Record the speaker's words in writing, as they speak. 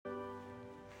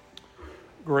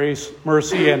Grace,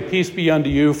 mercy, and peace be unto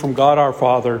you from God our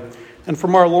Father and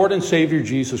from our Lord and Savior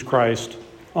Jesus Christ.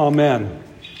 Amen.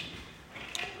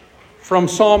 From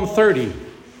Psalm 30.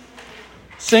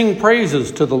 Sing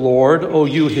praises to the Lord, O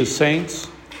you his saints,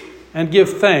 and give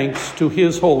thanks to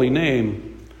his holy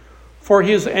name. For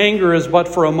his anger is but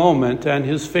for a moment, and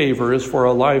his favor is for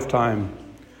a lifetime.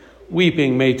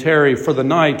 Weeping may tarry for the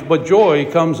night, but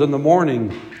joy comes in the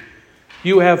morning.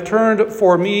 You have turned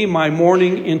for me my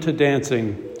mourning into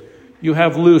dancing. You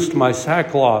have loosed my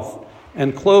sackcloth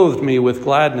and clothed me with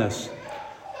gladness,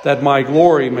 that my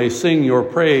glory may sing your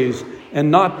praise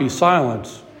and not be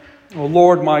silent. O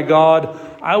Lord my God,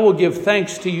 I will give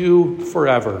thanks to you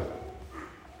forever.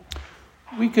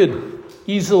 We could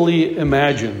easily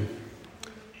imagine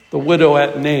the widow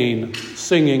at Nain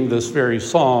singing this very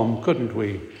psalm, couldn't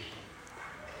we?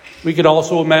 We could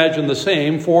also imagine the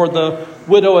same for the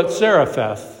widow at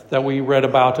Zarephath that we read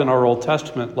about in our Old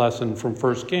Testament lesson from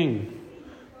 1 Kings,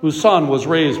 whose son was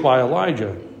raised by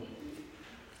Elijah.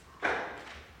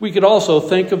 We could also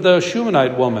think of the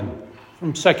Shunammite woman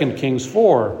from 2 Kings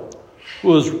 4,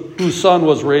 whose son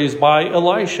was raised by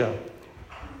Elisha,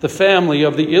 the family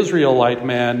of the Israelite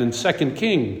man in 2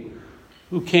 Kings,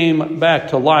 who came back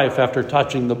to life after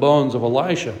touching the bones of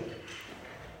Elisha.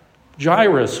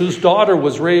 Jairus, whose daughter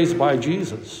was raised by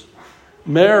Jesus.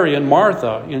 Mary and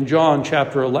Martha in John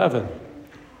chapter 11,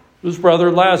 whose brother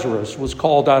Lazarus was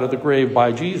called out of the grave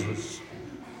by Jesus.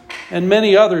 And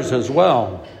many others as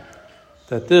well.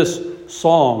 That this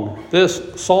psalm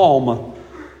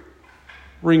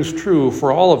rings true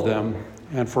for all of them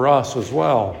and for us as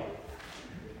well.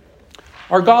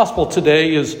 Our gospel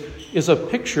today is a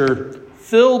picture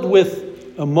filled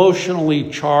with emotionally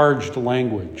charged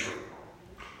language.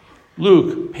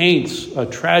 Luke paints a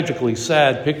tragically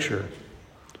sad picture.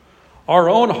 Our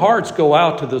own hearts go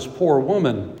out to this poor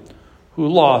woman who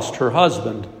lost her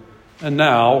husband and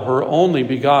now her only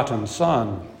begotten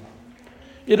son.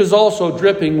 It is also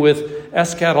dripping with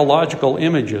eschatological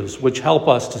images which help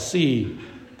us to see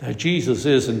that Jesus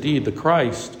is indeed the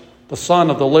Christ, the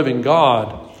Son of the living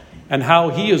God, and how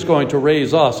he is going to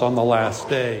raise us on the last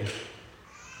day.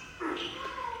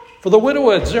 For the widow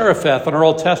at Zarephath in our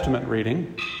Old Testament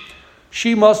reading,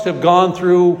 she must have gone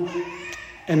through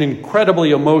an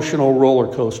incredibly emotional roller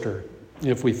coaster,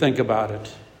 if we think about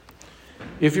it.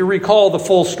 If you recall the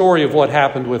full story of what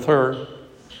happened with her,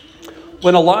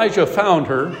 when Elijah found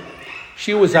her,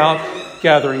 she was out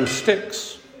gathering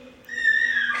sticks.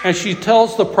 And she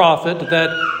tells the prophet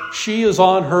that she is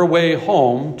on her way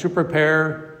home to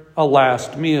prepare a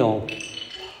last meal.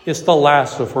 It's the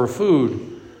last of her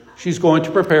food. She's going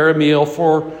to prepare a meal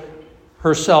for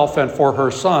herself and for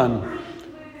her son.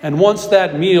 And once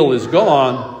that meal is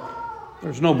gone,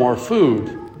 there's no more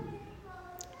food.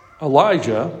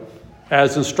 Elijah,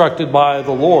 as instructed by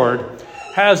the Lord,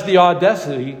 has the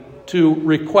audacity to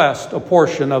request a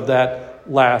portion of that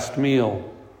last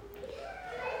meal.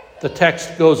 The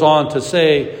text goes on to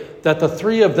say that the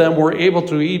three of them were able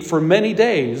to eat for many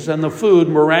days, and the food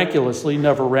miraculously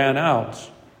never ran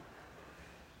out.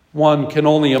 One can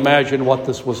only imagine what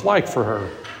this was like for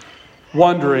her,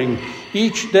 wondering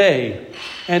each day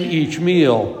and each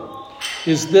meal,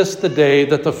 is this the day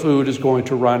that the food is going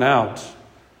to run out?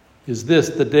 Is this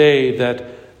the day that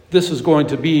this is going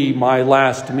to be my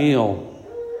last meal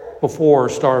before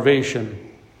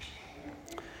starvation?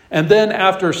 And then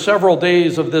after several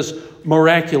days of this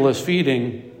miraculous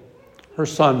feeding, her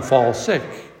son falls sick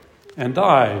and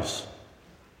dies.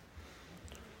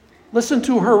 Listen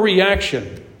to her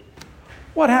reaction.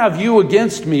 "What have you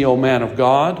against me, O man of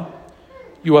God?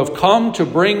 You have come to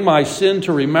bring my sin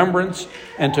to remembrance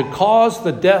and to cause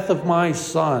the death of my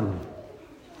son."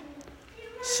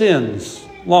 Sins,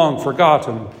 long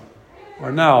forgotten,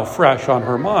 are now fresh on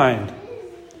her mind.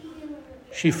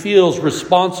 She feels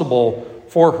responsible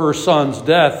for her son's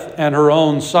death and her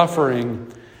own suffering,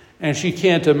 and she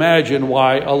can't imagine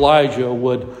why Elijah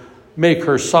would make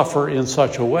her suffer in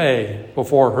such a way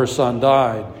before her son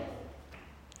died.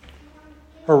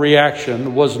 Her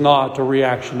reaction was not a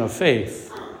reaction of faith.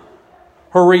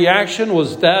 Her reaction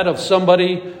was that of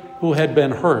somebody who had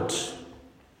been hurt.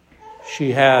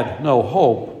 She had no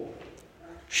hope.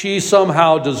 She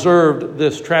somehow deserved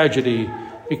this tragedy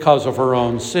because of her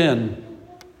own sin.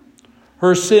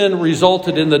 Her sin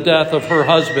resulted in the death of her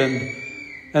husband,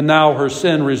 and now her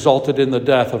sin resulted in the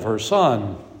death of her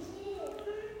son.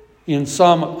 In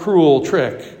some cruel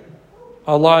trick,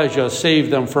 Elijah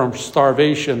saved them from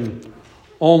starvation,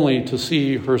 only to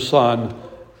see her son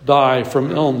die from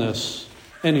illness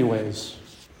anyways.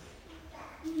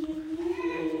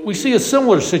 We see a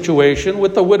similar situation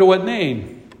with the widow at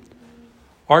Nain.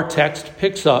 Our text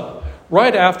picks up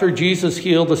right after Jesus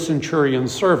healed the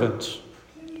centurion's servant.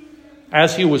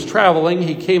 As he was traveling,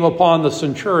 he came upon the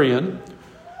centurion,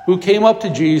 who came up to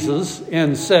Jesus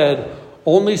and said,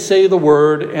 "Only say the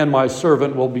word, and my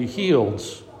servant will be healed."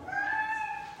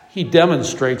 He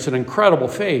demonstrates an incredible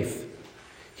faith.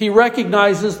 He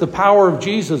recognizes the power of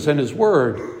Jesus and his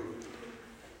word.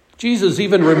 Jesus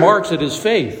even remarks at his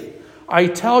faith, "I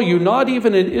tell you, not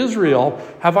even in Israel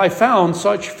have I found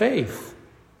such faith."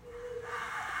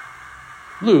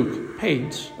 Luke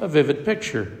paints a vivid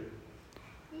picture.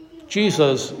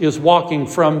 Jesus is walking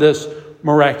from this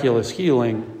miraculous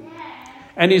healing,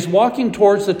 and he's walking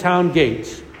towards the town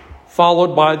gates,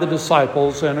 followed by the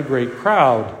disciples and a great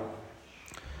crowd.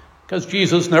 Because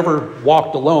Jesus never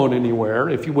walked alone anywhere.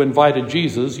 If you invited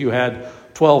Jesus, you had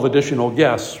 12 additional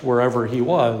guests wherever he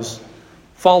was,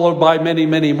 followed by many,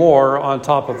 many more on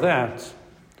top of that.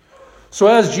 So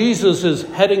as Jesus is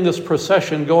heading this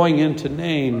procession going into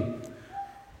Nain,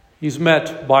 he's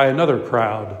met by another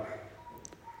crowd.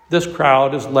 This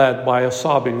crowd is led by a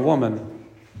sobbing woman.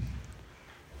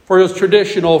 For it is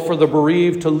traditional for the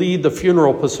bereaved to lead the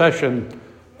funeral procession,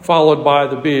 followed by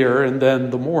the bier and then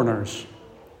the mourners.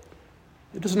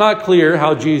 It is not clear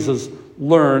how Jesus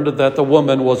learned that the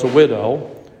woman was a widow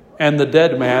and the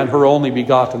dead man her only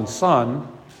begotten son.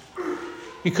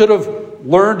 He could have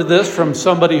learned this from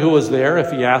somebody who was there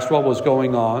if he asked what was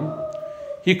going on.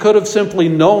 He could have simply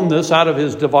known this out of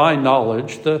his divine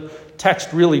knowledge. The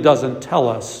text really doesn't tell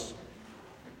us.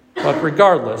 But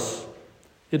regardless,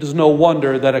 it is no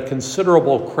wonder that a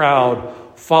considerable crowd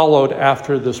followed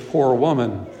after this poor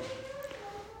woman.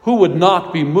 Who would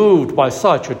not be moved by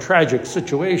such a tragic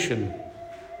situation?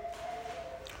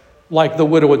 Like the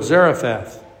widow at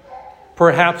Zarephath,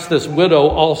 perhaps this widow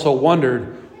also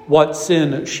wondered what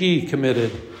sin she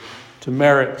committed to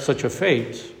merit such a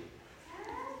fate.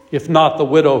 If not the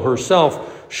widow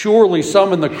herself, surely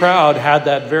some in the crowd had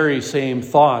that very same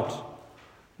thought.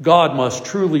 God must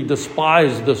truly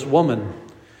despise this woman.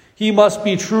 He must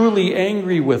be truly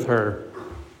angry with her.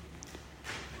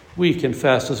 We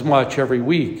confess as much every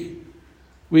week.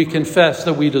 We confess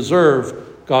that we deserve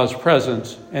God's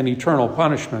presence and eternal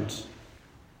punishment.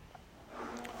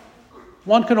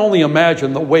 One can only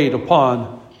imagine the weight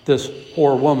upon this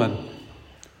poor woman.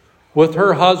 With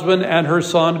her husband and her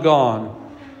son gone,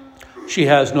 she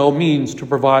has no means to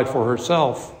provide for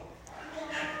herself.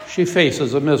 She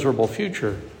faces a miserable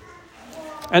future.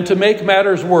 And to make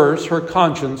matters worse, her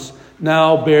conscience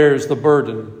now bears the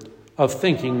burden of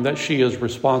thinking that she is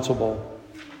responsible.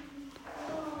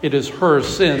 It is her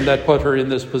sin that put her in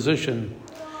this position.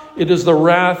 It is the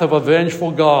wrath of a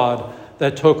vengeful God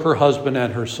that took her husband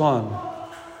and her son.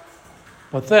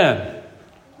 But then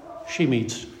she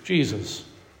meets Jesus.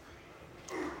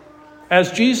 As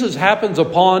Jesus happens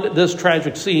upon this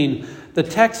tragic scene, the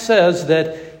text says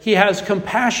that he has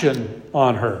compassion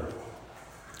on her.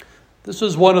 This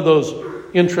is one of those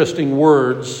interesting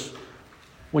words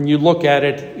when you look at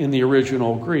it in the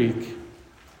original Greek.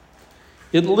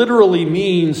 It literally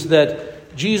means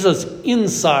that Jesus'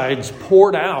 insides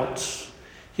poured out.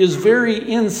 His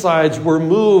very insides were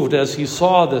moved as he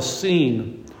saw this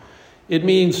scene. It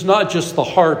means not just the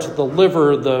heart, the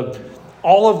liver,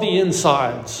 all of the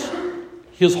insides.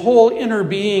 His whole inner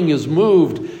being is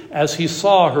moved as he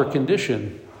saw her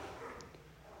condition.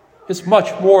 It's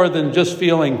much more than just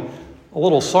feeling a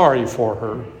little sorry for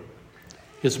her.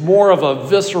 It's more of a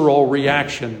visceral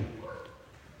reaction.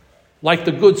 Like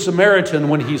the Good Samaritan,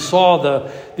 when he saw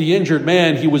the injured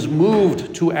man, he was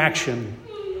moved to action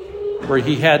where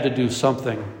he had to do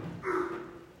something.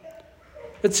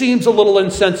 It seems a little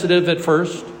insensitive at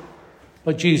first,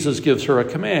 but Jesus gives her a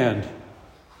command.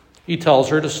 He tells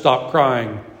her to stop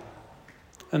crying,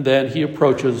 and then he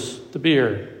approaches the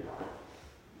bier.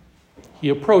 He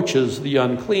approaches the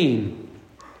unclean.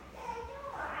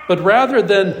 But rather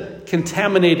than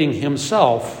contaminating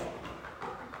himself,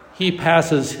 he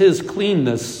passes his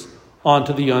cleanness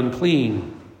onto the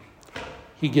unclean.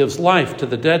 He gives life to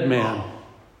the dead man.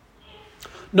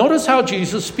 Notice how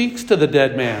Jesus speaks to the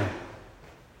dead man.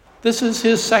 This is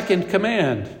his second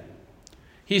command.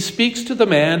 He speaks to the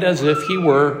man as if he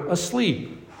were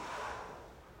asleep.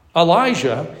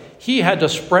 Elijah, he had to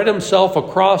spread himself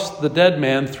across the dead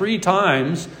man 3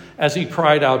 times as he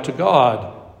cried out to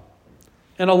God.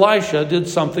 And Elisha did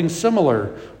something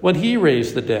similar when he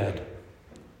raised the dead.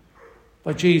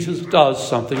 But Jesus does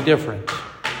something different.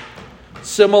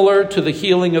 Similar to the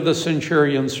healing of the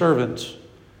centurion's servant,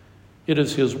 it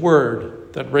is his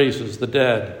word that raises the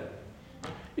dead.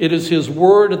 It is his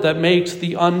word that makes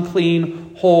the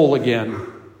unclean whole again.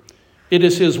 It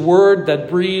is his word that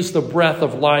breathes the breath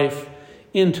of life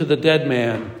into the dead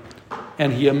man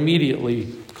and he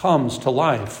immediately comes to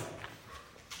life.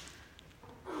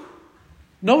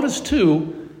 Notice,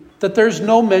 too, that there's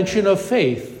no mention of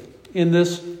faith in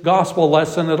this gospel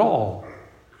lesson at all.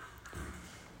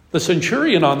 The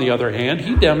centurion, on the other hand,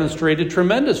 he demonstrated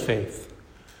tremendous faith.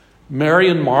 Mary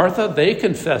and Martha, they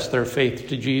confessed their faith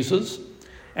to Jesus,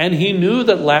 and he knew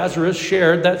that Lazarus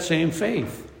shared that same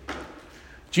faith.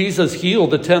 Jesus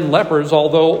healed the 10 lepers,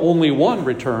 although only one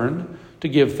returned to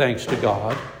give thanks to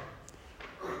God.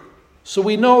 So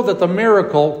we know that the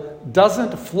miracle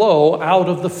doesn't flow out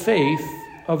of the faith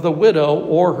of the widow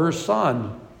or her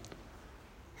son.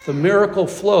 The miracle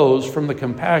flows from the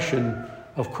compassion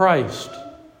of Christ.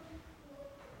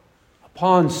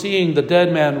 Upon seeing the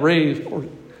dead man raised from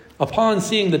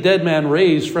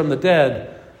the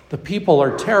dead, the people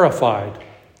are terrified,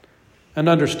 and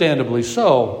understandably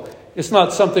so. It's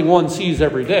not something one sees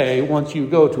every day once you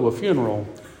go to a funeral.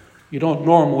 You don't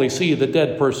normally see the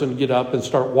dead person get up and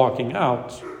start walking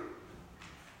out.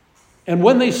 And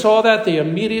when they saw that, they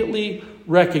immediately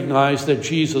recognized that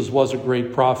Jesus was a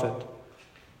great prophet.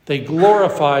 They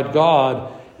glorified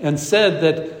God and said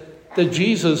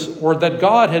that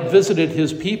God had visited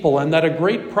his people and that a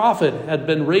great prophet had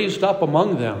been raised up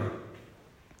among them.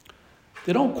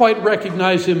 They don't quite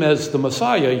recognize him as the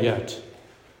Messiah yet,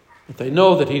 but they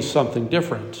know that he's something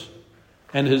different.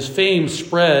 And his fame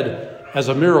spread as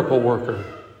a miracle worker,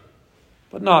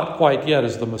 but not quite yet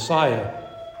as the Messiah.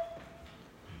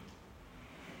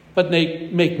 But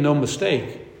make no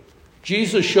mistake,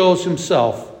 Jesus shows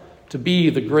himself to be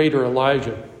the greater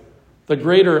Elijah, the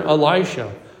greater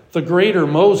Elisha, the greater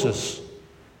Moses.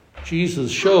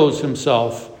 Jesus shows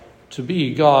himself to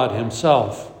be God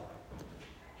himself.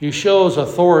 He shows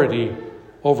authority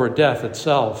over death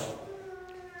itself.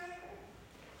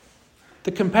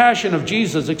 The compassion of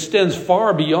Jesus extends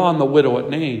far beyond the widow at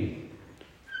Nain.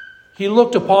 He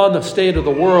looked upon the state of the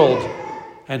world,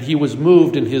 and he was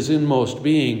moved in his inmost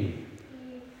being.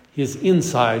 His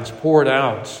insides poured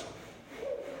out.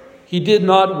 He did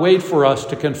not wait for us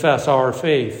to confess our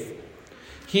faith.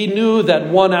 He knew that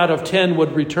 1 out of 10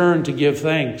 would return to give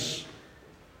thanks.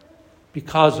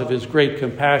 Because of his great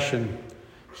compassion,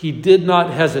 he did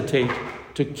not hesitate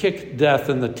to kick death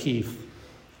in the teeth.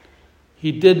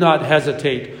 He did not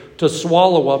hesitate to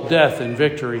swallow up death in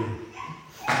victory.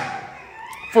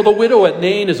 For the widow at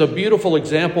Nain is a beautiful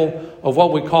example of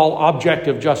what we call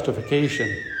objective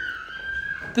justification.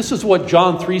 This is what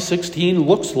John 3:16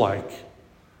 looks like.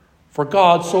 For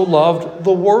God so loved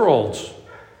the world.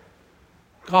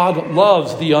 God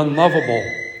loves the unlovable.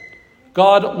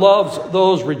 God loves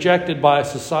those rejected by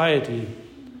society.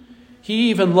 He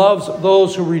even loves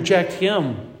those who reject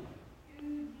him.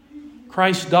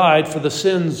 Christ died for the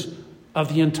sins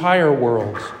of the entire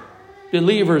world,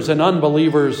 believers and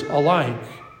unbelievers alike.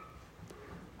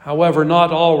 However,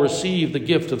 not all receive the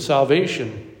gift of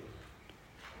salvation.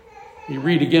 We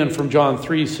read again from John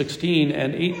 3:16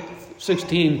 and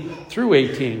 16 through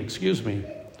 18.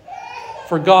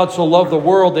 For God so loved the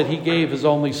world that he gave his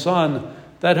only Son,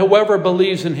 that whoever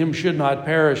believes in him should not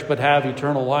perish but have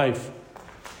eternal life.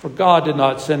 For God did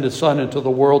not send his Son into the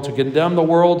world to condemn the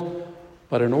world,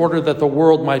 but in order that the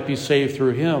world might be saved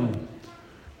through him.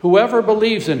 Whoever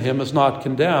believes in him is not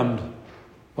condemned,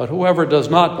 but whoever does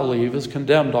not believe is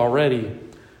condemned already,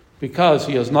 because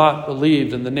he has not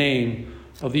believed in the name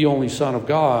of the only Son of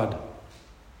God.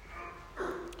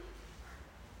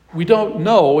 We don't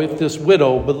know if this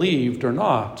widow believed or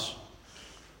not.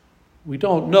 We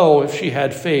don't know if she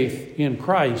had faith in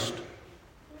Christ.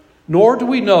 Nor do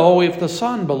we know if the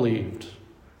son believed.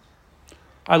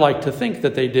 I like to think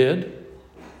that they did,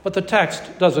 but the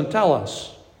text doesn't tell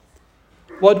us.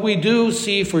 What we do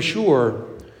see for sure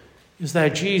is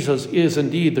that Jesus is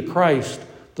indeed the Christ,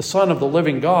 the Son of the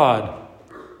living God.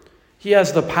 He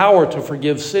has the power to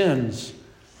forgive sins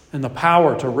and the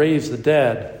power to raise the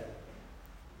dead.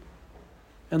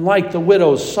 And like the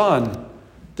widow's son,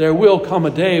 there will come a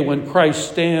day when Christ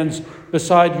stands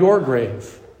beside your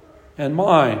grave and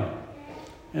mine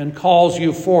and calls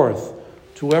you forth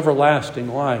to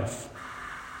everlasting life.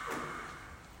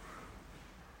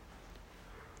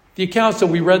 The accounts that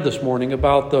we read this morning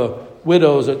about the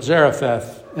widows at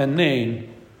Zarephath and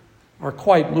Nain are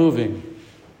quite moving.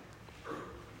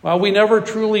 While we never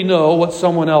truly know what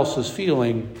someone else is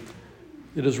feeling,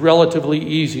 it is relatively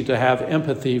easy to have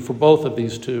empathy for both of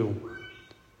these two.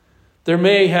 There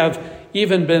may have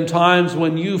even been times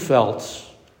when you felt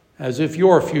as if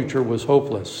your future was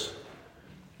hopeless.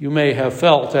 You may have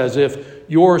felt as if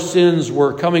your sins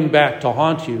were coming back to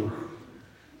haunt you.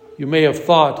 You may have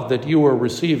thought that you were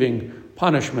receiving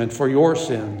punishment for your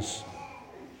sins.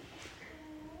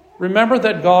 Remember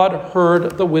that God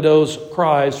heard the widow's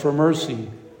cries for mercy,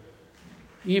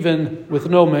 even with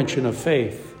no mention of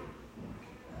faith.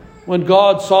 When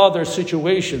God saw their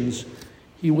situations,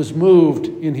 he was moved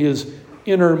in his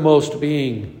innermost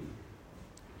being.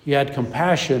 He had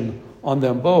compassion on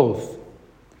them both,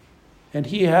 and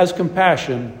he has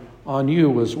compassion on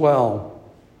you as well.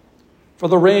 For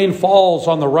the rain falls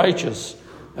on the righteous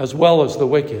as well as the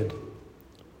wicked.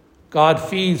 God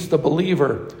feeds the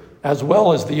believer as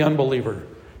well as the unbeliever.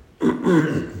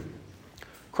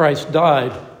 Christ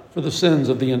died for the sins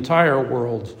of the entire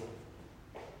world.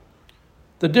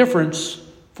 The difference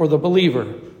for the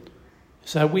believer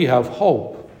is that we have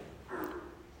hope.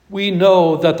 We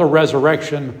know that the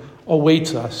resurrection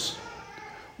awaits us.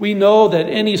 We know that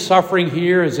any suffering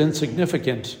here is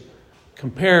insignificant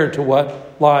compared to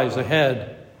what lies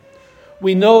ahead.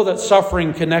 We know that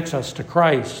suffering connects us to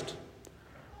Christ.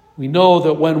 We know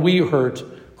that when we hurt,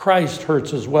 Christ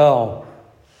hurts as well.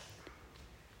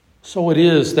 So it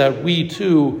is that we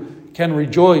too can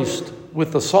rejoice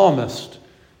with the psalmist,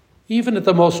 even at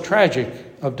the most tragic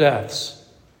of deaths.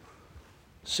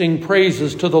 Sing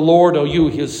praises to the Lord, O you,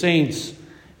 his saints,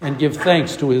 and give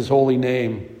thanks to his holy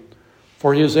name.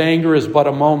 For his anger is but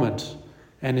a moment,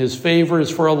 and his favor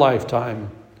is for a lifetime.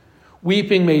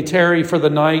 Weeping may tarry for the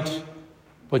night,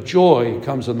 but joy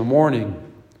comes in the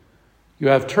morning. You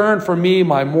have turned for me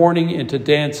my mourning into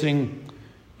dancing.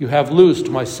 You have loosed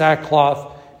my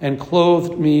sackcloth and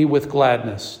clothed me with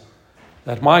gladness,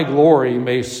 that my glory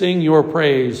may sing your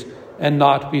praise and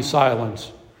not be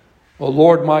silent. O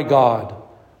Lord my God,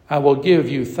 I will give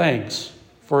you thanks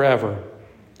forever.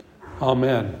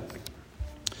 Amen.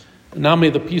 And now may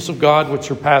the peace of God, which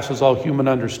surpasses all human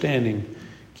understanding,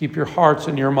 keep your hearts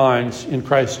and your minds in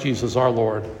Christ Jesus our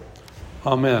Lord.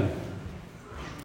 Amen.